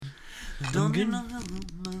Don't get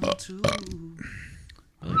too.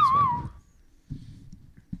 I like this one.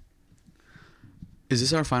 Is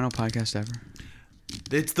this our final podcast ever?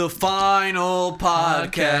 It's the final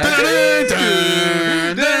podcast.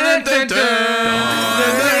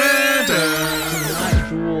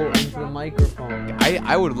 Drool into the microphone.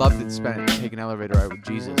 I would love to take an elevator ride with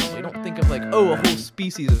Jesus. You don't think of like, oh, a whole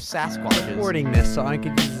species of Sasquatches. Recording this so I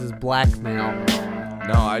could use this as blackmail.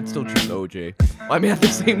 No, I'd still choose OJ. I mean, at the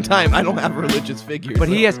same time, I don't have religious figures. But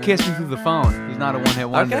he has kissed me through the phone. He's not a one-hit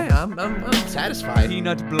wonder. Okay, I'm satisfied.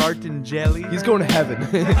 Peanut blart and jelly. He's going to heaven.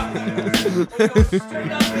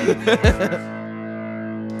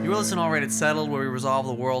 You were listening to All Right, It's Settled, where we resolve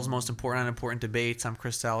the world's most important and unimportant debates. I'm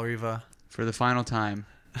Chris Salariva. For the final time,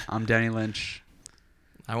 I'm Denny Lynch.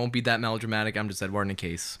 I won't be that melodramatic. I'm just Edward in a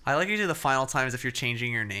case. I like you do the final time as if you're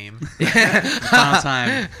changing your name. Final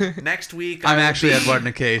time. Next week, I'm actually Edward in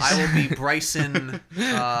a case. I will be Bryson.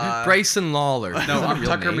 Bryson Lawler. No, I'm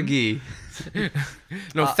Tucker McGee.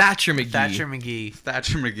 No, Thatcher McGee. Thatcher McGee.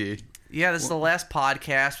 Thatcher McGee. Yeah, this is the last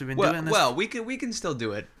podcast. We've been doing this. Well, we can still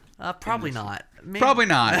do it. Probably not. Maybe. Probably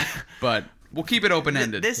not, but we'll keep it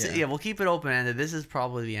open-ended. Yeah, we'll keep it open-ended. This is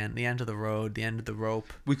probably the end of the road, the end of the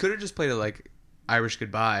rope. We could have just played it like Irish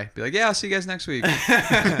goodbye. Be like, yeah, I'll see you guys next week.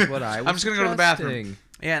 What I was I'm just gonna go to the bathroom. suggesting.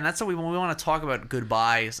 Yeah, and that's what we want to talk about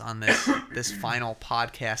goodbyes on this final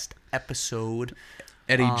podcast episode.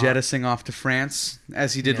 Eddie jettisoning off to France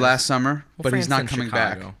as he did Yes. last summer, Well, but he's France not and coming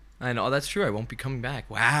Chicago. back. I know, that's true. I won't be coming back.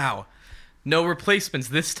 Wow. No replacements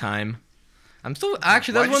this time. I'm still...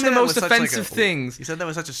 Actually, Why'd that's you one of the say most that with such, like, offensive things. You said that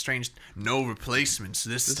was such a strange. No replacements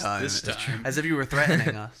this time. this time. As if you were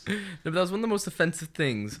threatening us. No, but that was one of the most offensive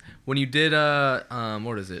things. When you did,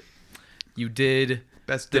 what is it? You did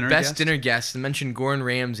Best the dinner best guest? dinner guest and mentioned Gordon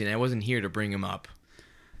Ramsay, and I wasn't here to bring him up.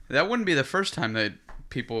 That wouldn't be the first time that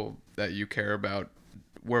people that you care about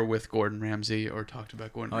were with Gordon Ramsay or talked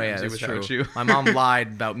about Gordon Oh, yeah, Ramsay that's without true. you. My mom lied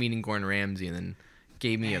about meeting Gordon Ramsay and then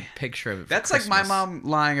gave me a picture of it for That's like my Christmas. mom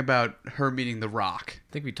lying about her meeting The Rock.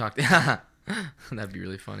 I think we talked... That'd be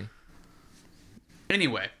really funny.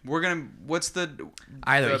 Anyway, what's the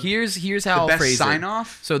Either here's how the I'll best phrase sign it.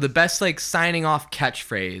 off? So the best like signing off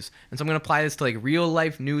catchphrase, and so I'm gonna apply this to like real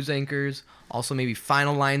life news anchors, also maybe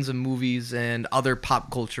final lines of movies and other pop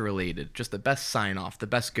culture related. Just the best sign off, the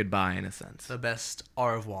best goodbye in a sense. The best au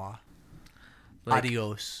revoir. Like-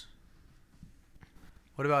 Adios.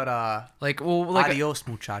 What about Like adios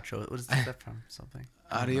muchachos? What is that from? Something.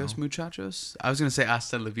 Adios, muchachos. I was gonna say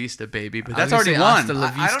hasta la vista, baby, but I was that's gonna already say won. hasta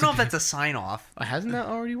la I don't know if vista, that's a sign off. hasn't that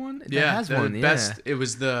already won? That Yeah, has the one. best. Yeah. It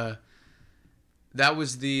was the. That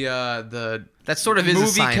was the That sort of is a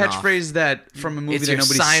movie sign off. catchphrase that from a movie It's that your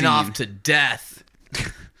nobody's sign seen. off to death.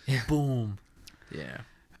 Boom. Yeah.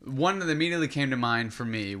 One that immediately came to mind for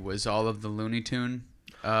me was all of the Looney Tune.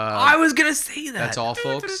 I was gonna say that. That's all,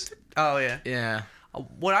 folks. Oh yeah. Yeah.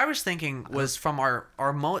 What I was thinking was from our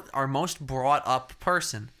most brought up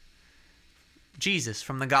person, Jesus,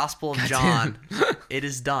 from the Gospel of John. It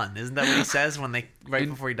is done. Isn't that what he says when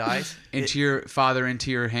before he dies? Into your Father, into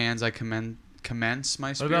your hands I commence my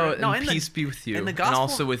What spirit. about No, and in the- peace be with you, in the and gospel-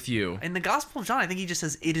 also with you? In the Gospel of John, I think he just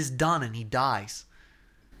says it is done and he dies.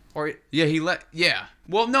 Or Yeah.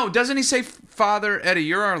 Well, no, doesn't he say, Father Eddie?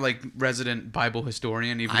 You're our like resident Bible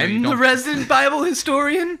historian. Even though you I'm the don't- resident Bible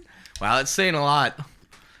historian. Wow, that's saying a lot.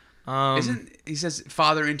 Isn't he says,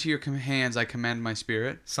 Father, into your hands I commend my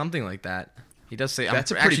spirit? Something like that. He does say. That's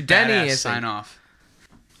a actually pretty Denny badass is sign off.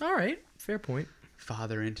 All right, fair point.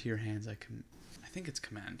 Father, into your hands I think it's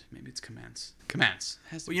commend. Maybe it's commence. Commence.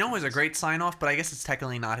 Has to Well, be you know what was a commence. great sign off, but I guess it's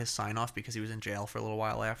technically not his sign off because he was in jail for a little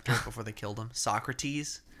while after before they killed him.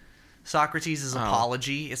 Socrates. Socrates'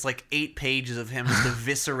 apology. It's like 8 pages of him just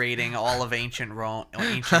eviscerating all of ancient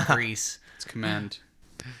Greece. It's commend.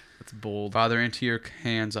 That's bold. Father, into your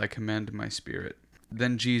hands I commend my spirit.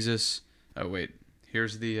 Then Jesus. Oh wait,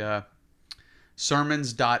 here's the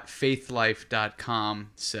sermons.faithlife.com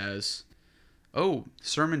says, oh,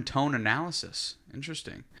 sermon tone analysis.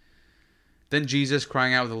 Interesting. Then Jesus,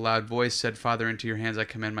 crying out with a loud voice, said, Father, into your hands I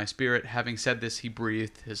commend my spirit. Having said this, he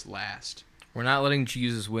breathed his last. We're not letting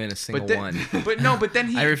Jesus win a single one. But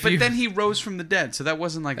then I refuse. he rose from the dead. So that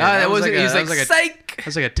wasn't like That wasn't. He's that like, was psych. that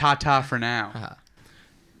was like a ta-ta for now. I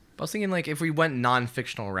was thinking like if we went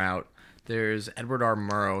non-fictional route, there's Edward R.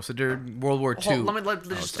 Murrow. So during World War II.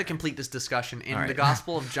 Just to complete this discussion, in All right. the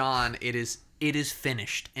Gospel of John, it is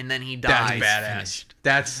finished, and then he That's dies. badass.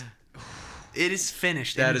 That's It is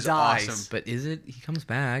finished. That and is he dies. awesome. But is it? He comes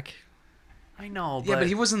back. I know, but Yeah, but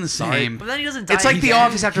he wasn't the same. But then he doesn't die. It's like The again.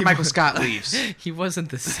 Office after Michael Scott leaves. He wasn't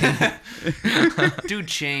the same. Dude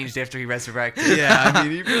changed after he resurrected. Yeah, I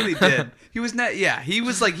mean, he really did. He was not. Yeah, he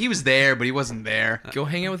was there, but he wasn't there. Go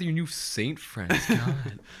hang out with your new saint friends.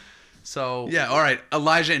 God. So Yeah, all right,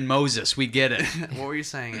 Elijah and Moses, we get it. what were you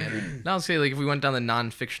saying, Ed? Now, I'll say, like, if we went down the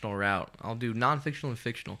non-fictional route, I'll do non-fictional and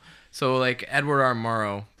fictional. So, like, Edward R.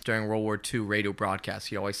 Murrow, during World War II radio broadcasts,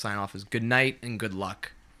 he always sign off as good night and good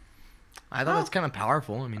luck. I thought that's kind of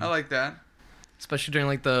powerful. I mean, I like that. especially during,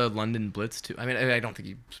 like, the London Blitz, too. I mean, I don't think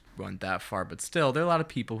he went that far, but still, there are a lot of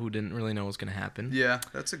people who didn't really know what was going to happen. Yeah,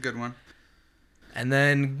 that's a good one. And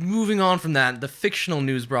then, moving on from that, the fictional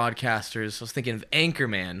news broadcasters, I was thinking of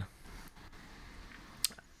Anchorman.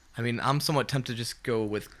 I mean, I'm somewhat tempted to just go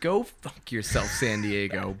with "Go fuck yourself, San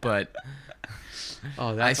Diego," but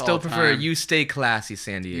Oh, I still prefer "You Stay Classy,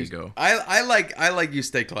 San Diego." I like You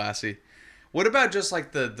Stay Classy. What about just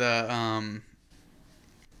like the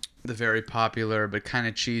very popular but kind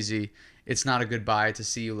of cheesy "It's not a goodbye to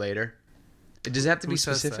see you later"? Does it have to be Who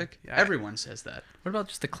says that? specific? Yeah, Everyone says that. What about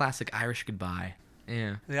just the classic Irish goodbye?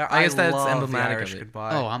 Yeah, Yeah, I guess that's love the emblematic Irish of it.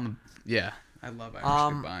 goodbye. Oh, I love Irish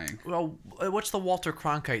goodbying. Well, what's the Walter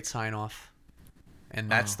Cronkite sign off? And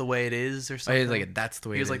that's the way it is, or Oh, something. he's like, that's the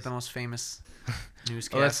way He was it like is. the most famous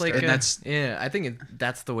newscaster. Oh, that's like, And that's- yeah, I think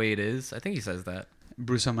that's the way it is. I think he says that.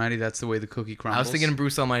 Bruce Almighty, that's the way the cookie crumbles. I was thinking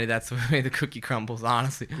Bruce Almighty, that's the way the cookie crumbles,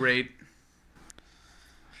 honestly. Great.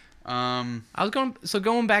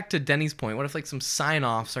 Going back to Denny's point, what if like some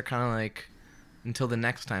sign-offs are kind of like until the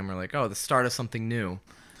next time, or like, oh, the start of something new.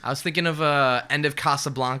 I was thinking of end of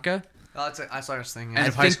Casablanca. Oh, that's I saw this thing. End I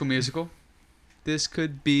of High think- School Musical. This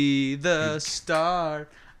could be the start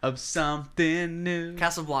of something new.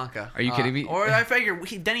 Casablanca. Are you kidding me? Or I figure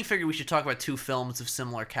Denny figured we should talk about two films of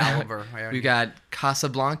similar caliber. We got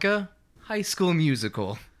Casablanca, High School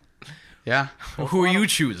Musical. Yeah. Who are you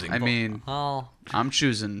choosing? I mean, Oh, I'm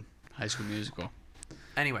choosing High School Musical.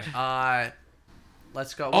 anyway,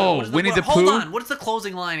 let's go. Oh, what is Winnie the Hold Pooh? on. What is the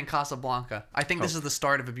closing line in Casablanca? I think this is the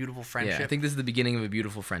start of a beautiful friendship. yeah, I think this is the beginning of a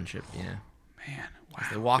beautiful friendship. Yeah, Man, wow.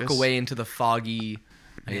 they walk This- away into the foggy,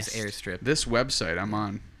 I guess, Mist. airstrip. This website I'm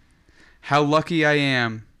on. How lucky I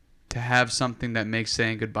am to have something that makes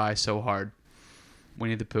saying goodbye so hard.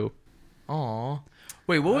 Winnie the Pooh. Aw.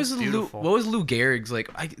 Wait, what That's was beautiful. Lou Gehrig's like?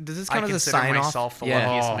 Does this I count as a consider sign off? myself the Yeah.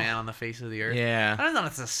 luckiest Oh. man on the face of the earth. Yeah. I don't know if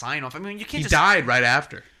it's a sign off. I mean, you can't He just died right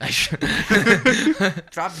after.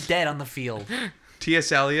 drop dead on the field.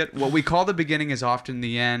 T.S. Eliot, what we call the beginning is often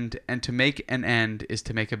the end, and to make an end is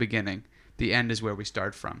to make a beginning. The end is where we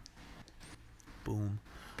start from. Boom.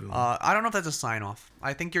 I don't know if that's a sign off.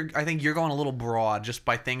 I think you're going a little broad just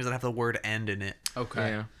by things that have the word "end" in it. Okay.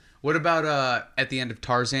 Yeah. What about at the end of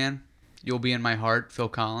Tarzan? You'll be in my heart, Phil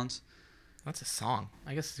Collins. That's a song.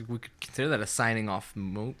 I guess we could consider that a signing off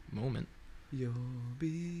moment. You'll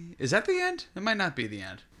be. Is that the end? It might not be the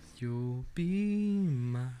end. You'll be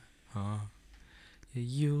my heart. Yeah,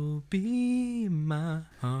 you'll be my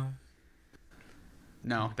heart.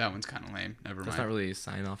 No, that one's kind of lame. Never That's mind. not really a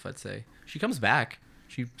sign off, I'd say. She comes back.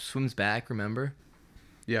 She swims back, remember?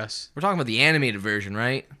 Yes. We're talking about the animated version,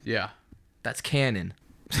 right? Yeah. That's canon.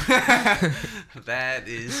 That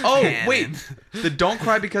is. Oh, canon. wait. The Don't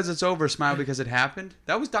Cry Because It's Over, Smile Because It Happened?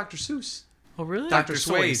 That was Dr. Seuss. Oh, really? Dr.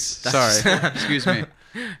 Seuss. Sorry. Excuse me.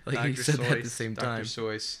 Like you Dr. said that at the Seuss. same Dr. time.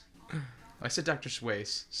 Seuss. I said Dr.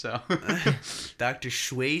 Seuss, so. Dr.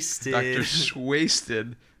 Schwasted. Dr.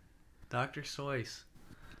 Schwasted. Dr. Seuss.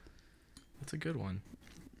 That's a good one.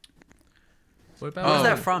 What about... Where's Oh.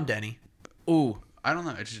 that from, Denny? Ooh. I don't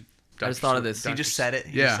know. It's just I just thought of this. He just said it.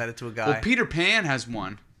 He Yeah. just said it to a guy. Well, Peter Pan has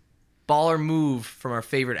one. Baller move from our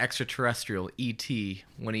favorite extraterrestrial, E.T.,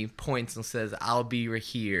 when he points and says, I'll be right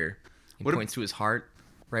here. He What ab- points to his heart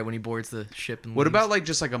right when he boards the ship. And What leaves. about like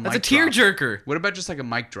just like a That's mic a tearjerker. drop? What about just like a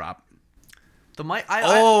mic drop? The mic.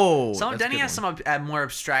 Oh, some that's a Denny good has some more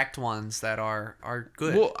abstract ones that are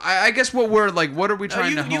good. Well, I guess what are we No,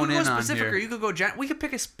 trying you to could hone go in on specific, or here? you could go. We could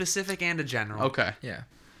pick a specific and a general. Okay. Yeah.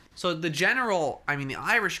 So the general, I mean, the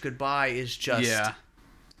Irish goodbye is just. Yeah.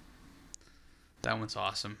 That one's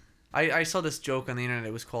awesome. I saw this joke on the internet.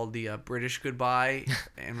 It was called the British goodbye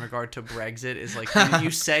in regard to Brexit. Is like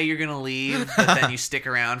you say you're gonna leave, but then you stick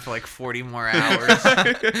around for like 40 more hours,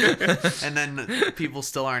 and then people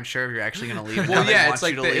still aren't sure if you're actually gonna leave. Well, Now they yeah, want it's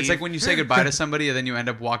like you to it's leave. like when you say goodbye to somebody and then you end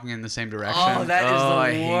up walking in the same direction. Oh, that is Oh, the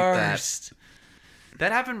I hate that. worst.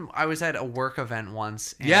 That happened. I was at a work event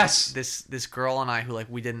once. And Yes. This girl and I, who like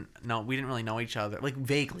we didn't really know each other, like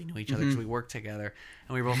vaguely knew each other because we worked together,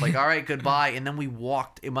 and we were both like, all right, goodbye, and then we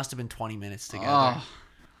walked. It must have been 20 minutes together. Oh.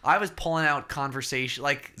 I was pulling out conversation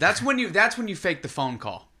like That's when you fake the phone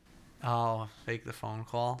call. Oh, fake the phone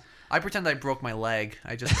call. I pretend I broke my leg.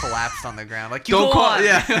 I just collapsed on the ground. Like, you Don't go call. on.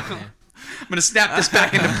 Yeah. I'm gonna snap this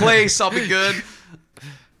back into place. I'll be good.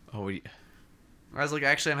 Oh, I was like,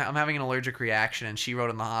 actually, I'm having an allergic reaction, and she rode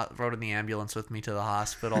in the ambulance with me to the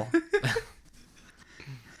hospital.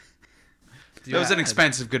 That was an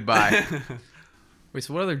expensive goodbye. wait.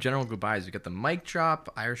 So what other general goodbyes? You got the mic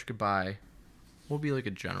drop, Irish goodbye. What would be like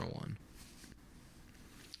a general one?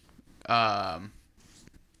 I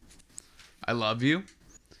love you.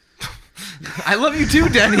 I love you too,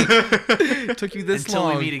 Denny. Took you this Until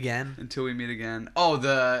long. we meet again. Until we meet again. Oh,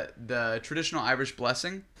 the traditional Irish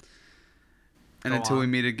blessing. And Go until we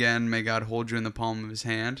on. meet again, may God hold you in the palm of His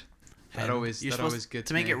hand. That And always you're supposed gets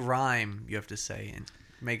to make me. it rhyme. You have to say, and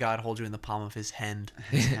may God hold you in the palm of His hand.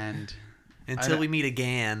 And Until we meet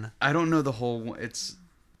again. I don't know the whole. It's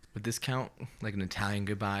Would this count like an Italian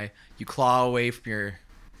goodbye? You claw away from your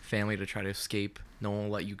family to try to escape. No one will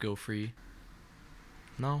let you go free.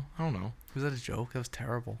 No, I don't know. Was that a joke? That was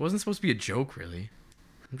terrible. It wasn't supposed to be a joke, really.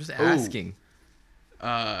 I'm just asking.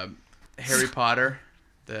 Harry Potter,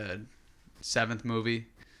 the 7th movie.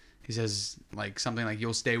 He says like something like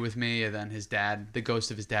 "You'll stay with me," and then his dad, the ghost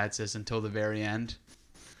of his dad, says "Until the very end."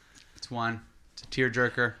 It's one. It's a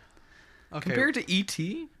tearjerker. Okay. Compared to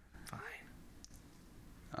E.T., fine.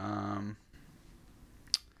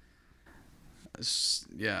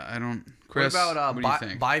 Yeah, I don't. What Chris, about what do you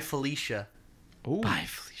think? Bye Felicia? Ooh. Bye,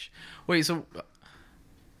 Felicia. Wait, so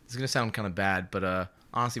it's gonna sound kind of bad, but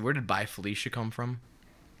honestly, where did Bye Felicia come from?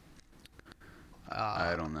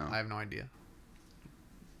 I don't know. I have no idea.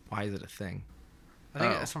 Why is it a thing? I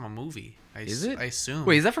think Oh. it's from a movie. Is it? I assume.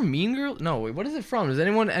 Wait, is that from Mean Girl? No, wait, what is it from? Does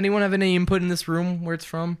anyone have any input in this room where it's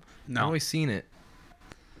from? No. I've always seen it.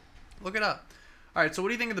 Look it up. All right. So, what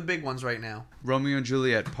do you think of the big ones right now? Romeo and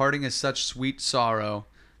Juliet, parting is such sweet sorrow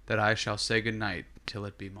that I shall say goodnight till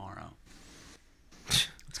it be morrow.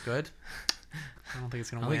 It's good. I don't think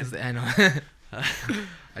it's gonna I win. think it's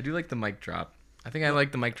I do like the mic drop. I think I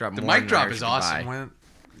like the mic drop The more. mic than drop Irish is awesome. Goodbye When-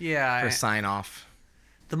 yeah. For a sign off.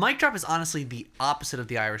 The mic drop is honestly the opposite of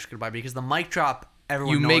the Irish goodbye because the mic drop,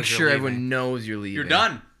 everyone You knows make you're sure leaving. everyone knows you're leaving. You're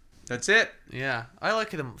done. That's it. Yeah, I like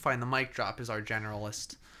to find the mic drop is our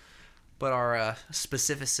generalist, but our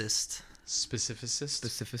specificist. Specificist.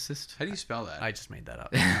 Specificist. How do you spell that? I just made that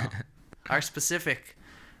up. Our specific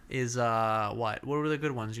is what? What were the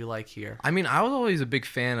good ones you like here? I mean, I was always a big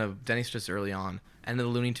fan of Denny's just early on, and the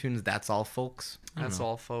Looney Tunes. That's all, folks. I don't That's know.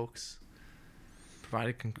 all, folks.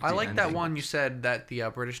 Provided complete I like that ending. one you said that the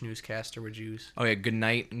British newscaster would use. Oh yeah, good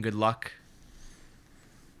night and good luck.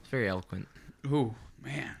 It's very eloquent. Ooh,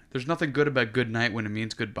 man. There's nothing good about good night when it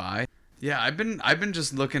means goodbye. Yeah, I've been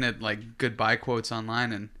just looking at like goodbye quotes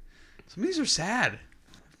online, and some of these are sad.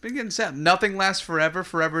 I've been getting sad. Nothing lasts forever.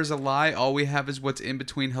 Forever is a lie. All we have is what's in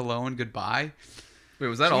between hello and goodbye. Wait,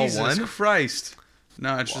 was that Jesus all one? Christ.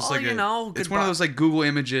 No, it's just Well, like you know, it's one of goodbye- those like Google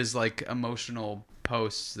Images like emotional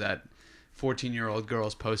posts that 14-year-old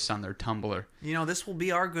girls post on their Tumblr. You know, this will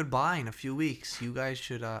be our goodbye in a few weeks. You guys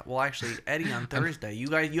should. Well, actually, Eddie on Thursday. You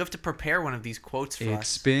have to prepare one of these quotes for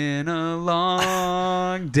It's us. been a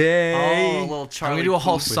long day. Oh, a little I'm Charlie. gonna do a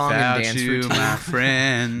whole Puth. song without and dance you, routine. my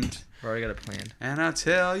friend. I've already got it planned. And I'll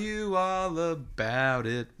tell you all about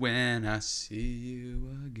it when I see you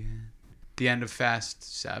again. The end of Fast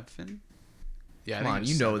 7? Yeah, I Come think it on,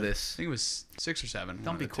 was you know 7. this. I think it was 6 or 7. Don't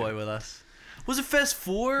one be of the coy two. with us. Was it Fast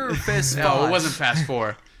 4 or Fast 5? No, it wasn't Fast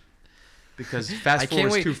 4. Because Fast I 4 can't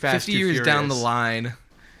is wait. too fast, 50 too years down the furious. line.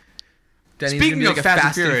 Denny's Speaking gonna be of like a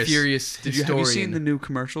Fast and and Furious, Furious have you historian. seen the new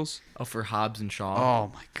commercials? Oh, for Hobbs and Shaw.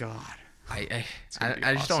 Oh my god. I gonna be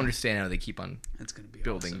just don't awesome. understand how they keep on It's going to be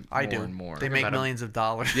building awesome. I more do. and more. They make about a- millions of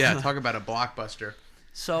dollars. Yeah, talk about a blockbuster.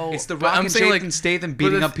 So It's the But Rock I'm and saying, Jason Statham But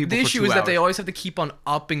beating up people the for issue 2 is that they hours. always have to keep on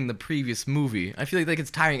upping the previous movie. I feel like it's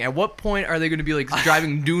tiring. At what point are they going to be like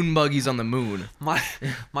driving dune buggies on the moon? my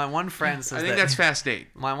one friend says I think that that's Fast 8.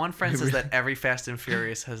 my one friend says that every Fast and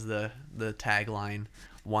Furious has the tagline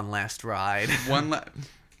 "One last ride." One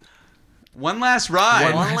last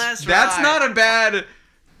ride. One last That's ride. not a bad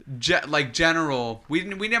general. We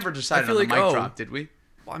never decided feel on the like, mic drop, did we?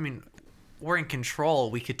 Well, I mean, we're in control.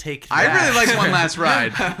 We could take. I that. really like One Last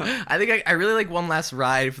Ride. I think I really like One Last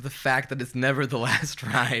Ride for the fact that it's never the last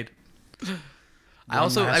ride. I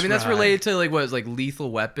Last mean that's ride. related to like what is like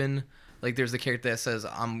Lethal Weapon. Like there's the character that says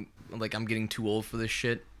I'm getting too old for this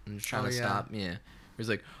shit. I'm just trying Oh, to yeah. stop. Yeah. He's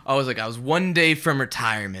like I was one day from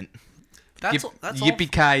retirement. That's all.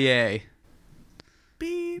 Yippee ki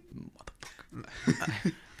Beep. I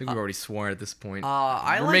think we've already sworn at this point.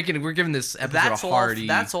 We're giving this episode That's a all. hearty.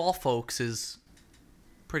 That's all, folks. Is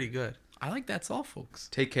pretty good. I like that's all, folks.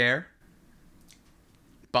 Take care.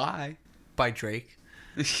 Bye. by Drake.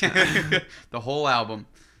 The whole album.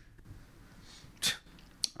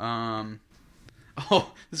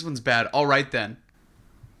 Oh, this one's bad. All right then.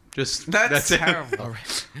 That's it. terrible.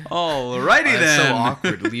 Alrighty That's then. so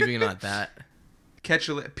awkward, leaving it at that. Catch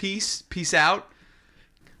you peace out.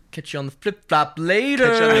 Catch you on the flip flop later.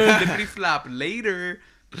 Catch you on the flippity flop later.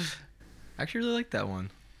 I actually really like that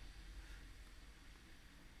one.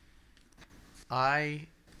 I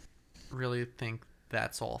really think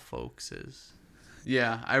That's All Folks is.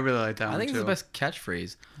 Yeah, I really like that one I think too. it's the best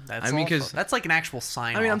catchphrase. That's I mean, all 'cause- folks. That's like an actual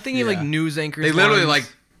sign. I mean, I'm thinking like Yeah. news anchors. They literally ones.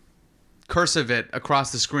 like cursive it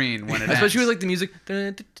across the screen when it Especially ends. with like the music.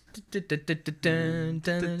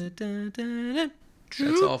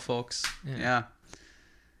 That's all, folks. Yeah.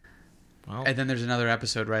 Well, And then there's another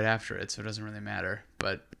episode right after it, so it doesn't really matter.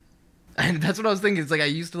 But and that's what I was thinking. It's like I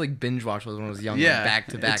used to like binge watch those when I was young. yeah, like, back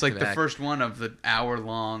to back. It's like to the back. first one of the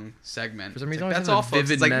hour-long segment. For some It's reason, like, I that's always all, have a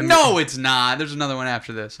folks. It's vivid like, memory- no, it's not. There's another one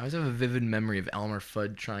after this. I always have a vivid memory of Elmer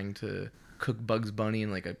Fudd trying to cook Bugs Bunny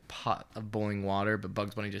in like a pot of boiling water, but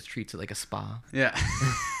Bugs Bunny just treats it like a spa. Yeah.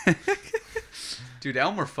 Dude,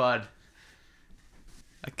 Elmer Fudd.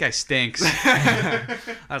 That guy stinks. I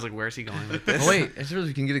was like, where's he going with this? Oh wait, I suppose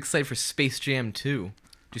we can get excited for Space Jam 2. Do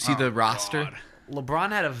you see the roster? God. LeBron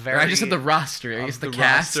had a Or very. I just said the roster. I guess the, the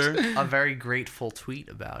cast. roster. a very grateful tweet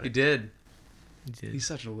about He it. did. He did. He's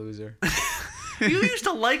such a loser. You used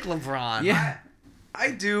to like LeBron. Yeah.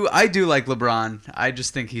 I do like LeBron. I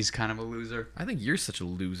just think he's kind of a loser. I think you're such a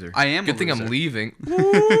loser. I am a Good thing I'm loser. leaving.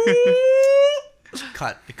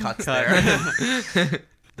 Cut. It cuts there.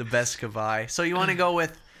 The best goodbye. So you want to go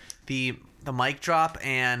with the mic drop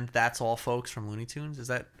and That's All Folks from Looney Tunes? Is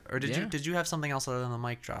that, or Yeah. did you have something else other than the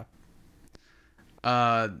mic drop?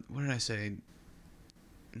 What did I say?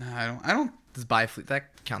 No, I don't. This Bye Felicia.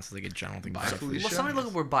 That counts as like a general thing. Bye, Bye Felicia. Felicia. Well, somebody look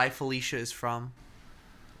at where Bye Felicia is from.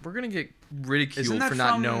 We're gonna get ridiculed Isn't that for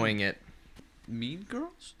not from- knowing it. Mean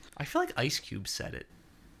Girls? I feel like Ice Cube said it.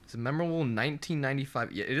 It's a memorable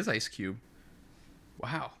 1995. Yeah, it is Ice Cube.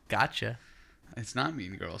 Wow. Gotcha. It's not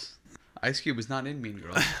Mean Girls. Ice Cube was not in Mean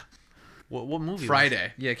Girls. What movie? was it?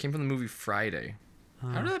 Friday. Yeah, it came from the movie Friday.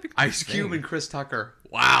 How did that become Ice a Cube thing? and Chris Tucker.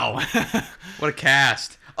 Wow. What a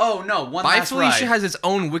cast. Oh, no. One Bye Last Felicia Ride. has its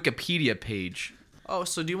own Wikipedia page. Oh,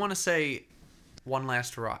 so do you want to say One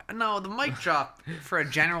Last Ride? No, the mic drop for a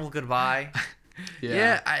general goodbye.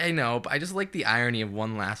 Yeah, I know, but I just like the irony of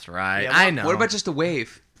One Last Ride. Yeah, I know. What about just a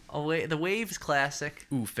wave? Oh, wait, the Waves classic.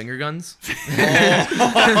 Ooh, finger guns?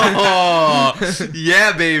 Oh,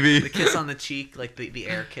 yeah, baby. The kiss on the cheek, like the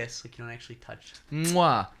air kiss, like you don't actually touch.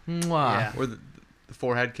 Mwah. Mwah. Yeah. Or the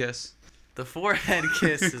forehead kiss. The forehead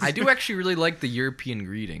kiss is. I do actually really like the European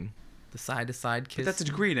greeting. The side-to-side kiss. But that's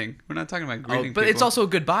a greeting. We're not talking about Oh, greeting but it's people. also a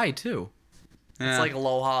goodbye, too. Yeah. It's like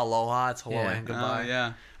aloha, aloha. It's hello Yeah. and goodbye.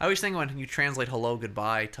 Yeah. I always think when you translate hello,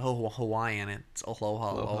 goodbye to Hawaiian, it's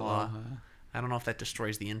aloha, aloha. I don't know if that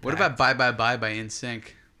destroys the impact. What about Bye Bye Bye by NSYNC?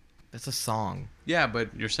 That's a song. Yeah, but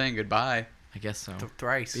you're saying goodbye. I guess so.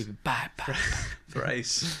 Thrice? Baby, bye, bye.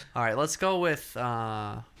 Thrice. All right, let's go with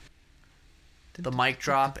the mic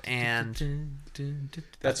drop and.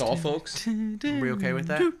 That's all, folks? Are we okay with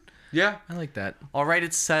that? Yeah. I like that. All right,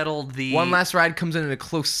 it's settled. The One Last Ride comes in a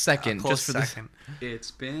close a second. close just for second.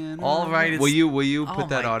 It's been All right, Will it's- you Oh put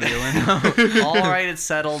that my audio in? All right, it's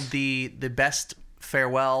settled. The best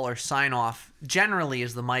farewell or sign off generally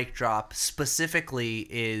is the mic drop. Specifically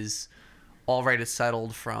is All Right, it's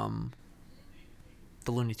settled from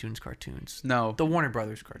the Looney Tunes cartoons. No. The Warner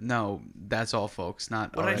Brothers cartoons. No, that's all, folks.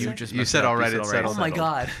 Not What all did I right. say? You just You messed said it up. all right, You it's said all settled.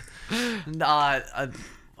 right, Oh my god.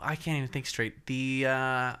 I can't even think straight. The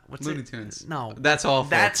what's Looney it? Tunes. No. That's all, folks.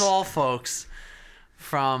 That's all, folks.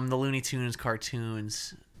 From the Looney Tunes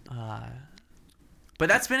cartoons. But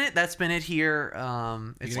that's been it. That's been it here.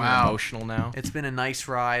 It's Getting Wow. emotional now. It's been a nice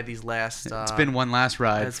ride these last. It's been one last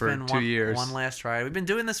ride it's for been 2 years. One last ride. We've been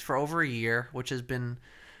doing this for over a year, which has been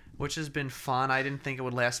fun. I didn't think it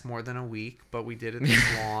would last more than a week, but we did it this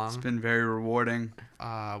long. It's been very rewarding.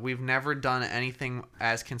 We've never done anything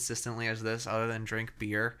as consistently as this, other than drink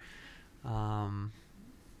beer.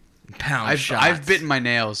 Pound shots. I've bitten my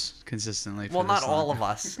nails consistently. For Well, not this all long. of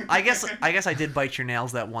us. I guess I did bite your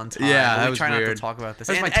nails that one time. Yeah, but that we was try not weird. to talk about this.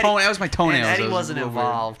 That was And my Eddie- that was my toenails. And Eddie That was wasn't a little weird.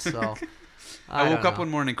 involved, so I woke don't up know. one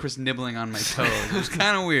morning, Chris nibbling on my toes. It was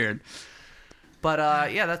kind of weird.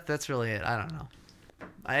 But yeah, that's really it. I don't know.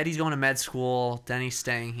 Eddie's going to med school. Denny's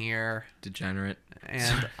staying here, Degenerate.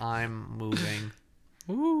 and I'm moving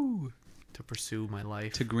Woo. to pursue my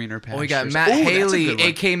life. To greener pastures. Oh, we got Matt Ooh, that's a Haley, good one.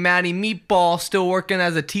 a.k.a. Matty Meatball, still working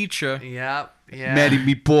as a teacher. Yep. Yeah. Maddie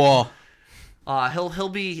Meatball.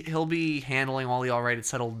 He'll be handling all the already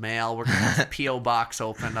settled mail. We're gonna have a PO box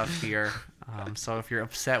opened up here. So if you're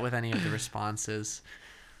upset with any of the responses,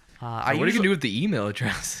 What are you gonna do with the email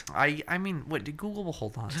address? I mean, what? Google will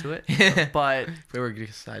hold on to it, but If we were to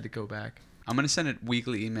decide to go back. I'm gonna send it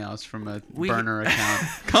weekly emails from a burner account.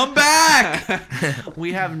 Come back.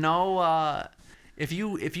 we have no. If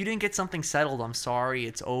you didn't get something settled, I'm sorry,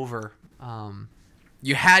 it's over.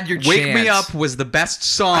 You had your chance. Wake Me Up was the best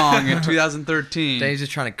song in 2013. Danny's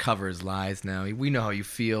just trying to cover his lies now. We know how you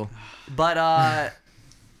feel. But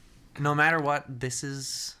no matter what, this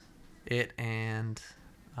is it, and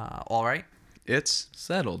all right. It's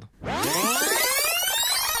Settled.